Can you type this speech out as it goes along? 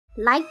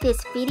Like this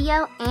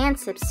video and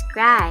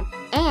subscribe.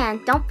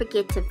 And don't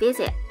forget to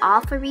visit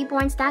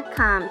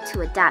All4Reborns.com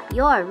to adopt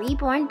your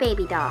reborn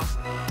baby doll.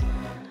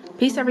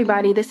 Peace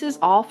everybody, this is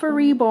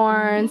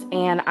All4Reborns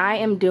and I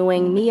am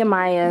doing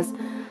Nehemiah's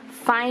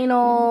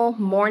final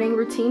morning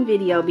routine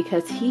video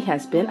because he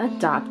has been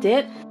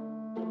adopted.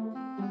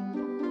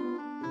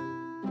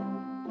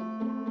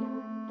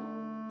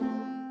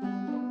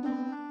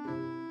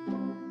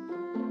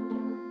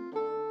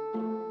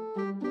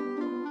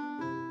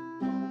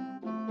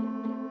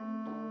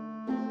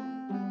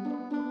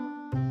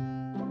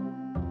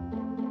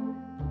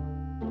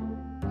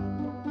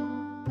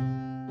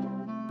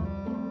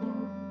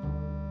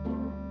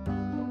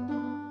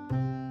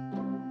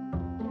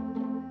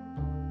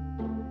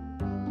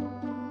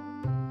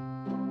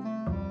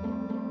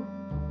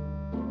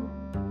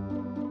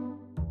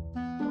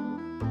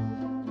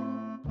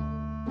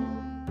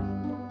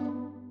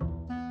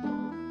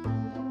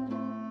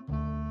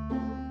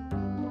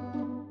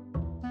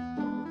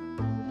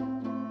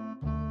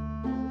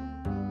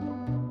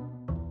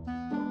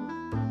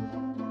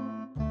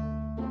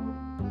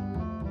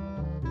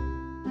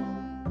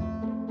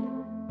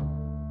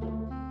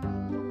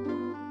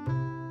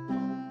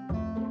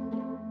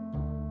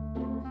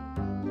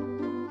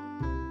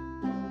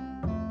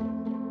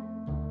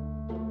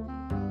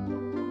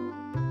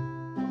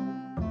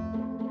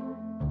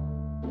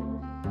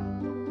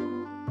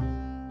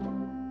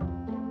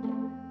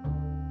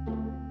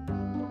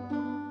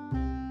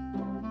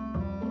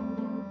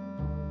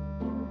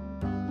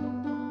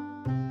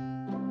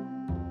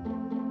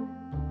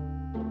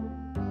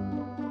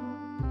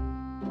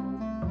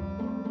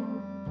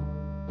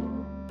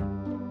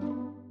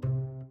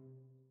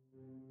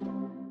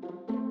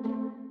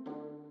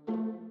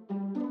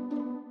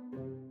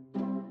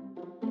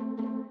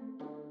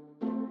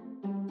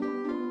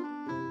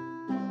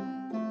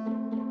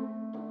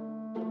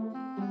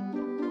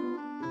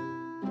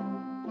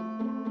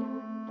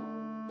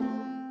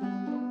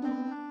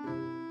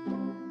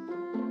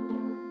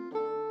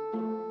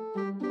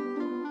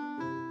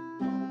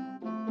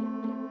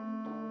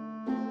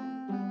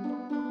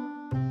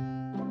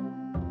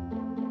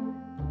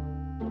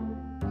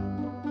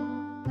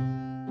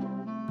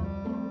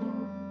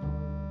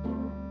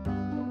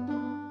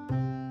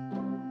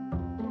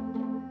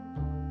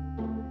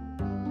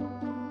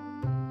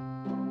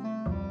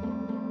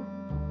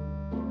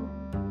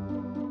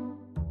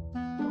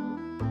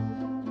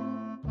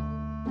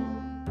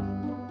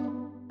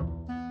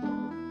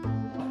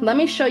 Let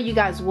me show you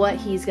guys what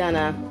he's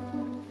gonna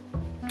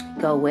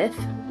go with.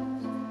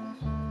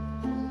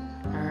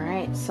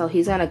 Alright, so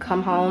he's gonna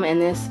come home in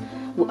this,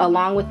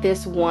 along with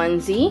this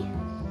onesie.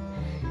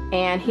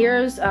 And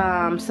here's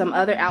some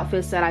other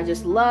outfits that I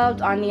just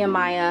loved on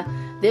Nehemiah.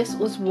 This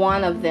was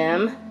one of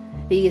them.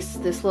 This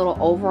little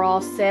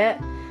overall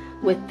set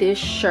with this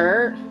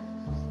shirt.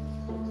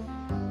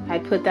 I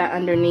put that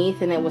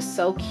underneath and it was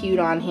so cute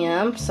on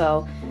him.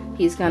 So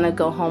he's gonna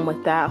go home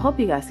with that. I hope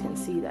you guys can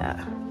see that.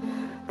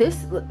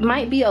 This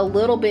might be a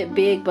little bit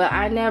big, but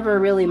I never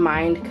really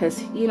mind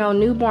because, you know,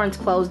 newborns'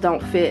 clothes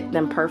don't fit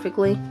them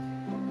perfectly.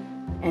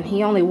 And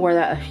he only wore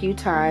that a few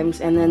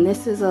times. And then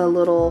this is a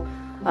little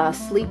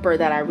sleeper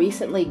that I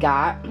recently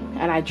got.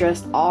 And I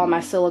dressed all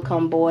my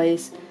Silicone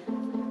boys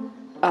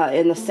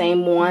in the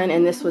same one.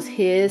 And this was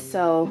his,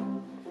 so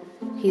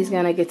he's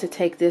going to get to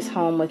take this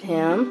home with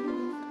him.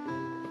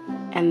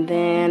 And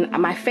then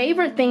my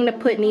favorite thing to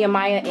put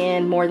Nehemiah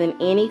in more than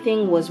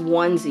anything was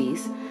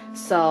onesies.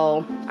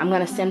 So I'm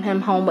gonna send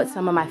him home with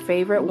some of my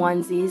favorite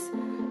onesies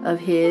of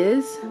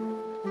his.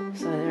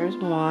 So there's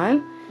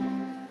one.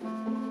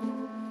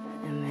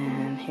 And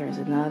then here's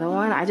another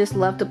one. I just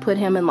love to put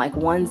him in like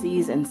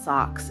onesies and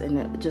socks, and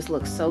it just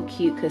looks so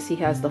cute because he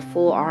has the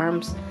full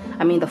arms.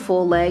 I mean the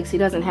full legs. He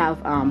doesn't have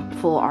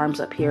full arms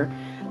up here.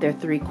 They're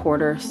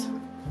 3/4.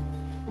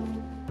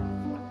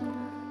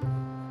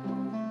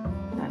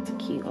 That's a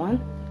cute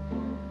one.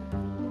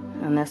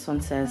 And this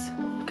one says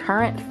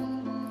current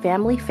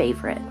family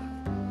favorite.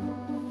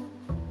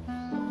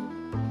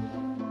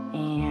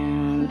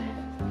 And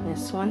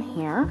this one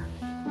here,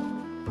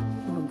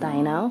 little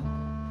dino.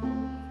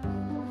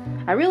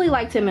 I really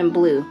liked him in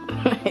blue,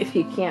 if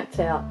you can't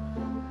tell.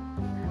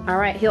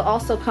 Alright, he'll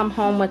also come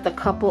home with a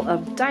couple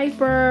of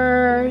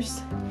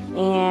diapers,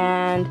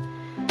 and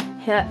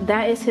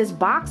that is his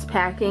box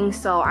packing,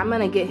 so I'm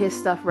gonna get his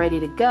stuff ready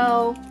to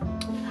go.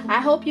 I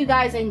hope you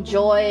guys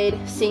enjoyed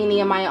seeing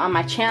Nehemiah on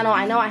my channel.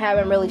 I know I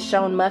haven't really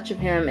shown much of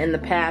him in the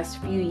past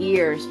few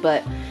years,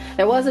 but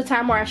there was a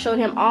time where I showed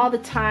him all the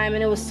time,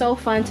 and it was so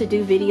fun to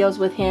do videos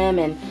with him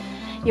and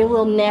your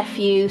little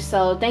nephew.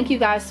 So thank you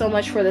guys so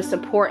much for the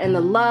support and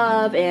the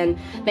love, and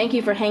thank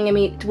you for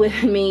hanging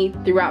with me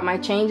throughout my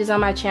changes on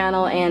my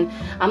channel. And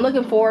I'm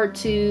looking forward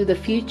to the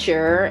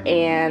future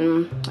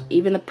and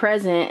even the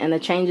present and the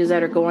changes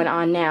that are going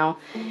on now.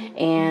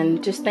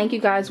 And just thank you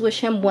guys.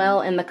 Wish him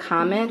well in the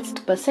comments.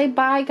 But say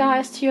bye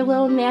guys to your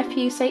little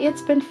nephew. Say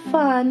it's been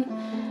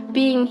fun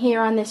being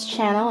here on this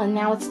channel, and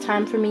now it's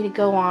time for me to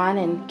go on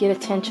and get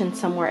attention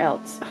somewhere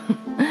else.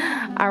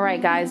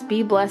 Alright guys,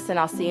 be blessed and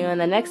I'll see you in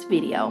the next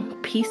video.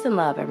 Peace and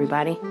love,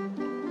 everybody.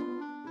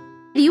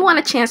 Do you want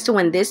a chance to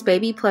win this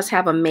baby plus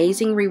have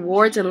amazing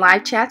rewards and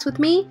live chats with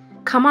me?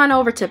 Come on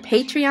over to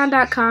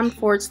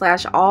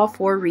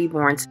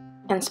patreon.com/all4reborns.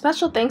 And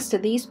special thanks to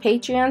these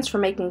Patreons for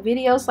making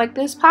videos like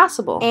this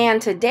possible.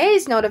 And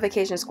today's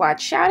Notification Squad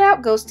shout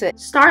out goes to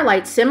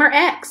Starlight Simmer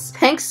X.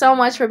 Thanks so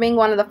much for being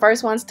one of the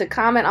first ones to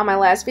comment on my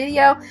last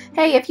video.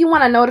 Hey, if you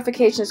want a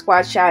Notification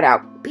Squad shout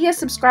out, be a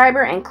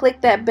subscriber and click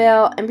that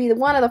bell and be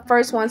one of the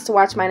first ones to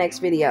watch my next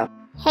video.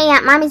 Hey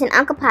Aunt Mommies and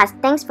Uncle Paws,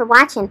 thanks for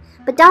watching.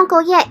 But don't go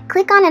yet,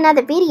 click on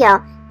another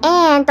video.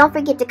 And don't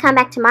forget to come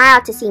back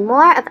tomorrow to see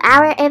more of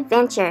our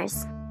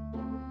adventures.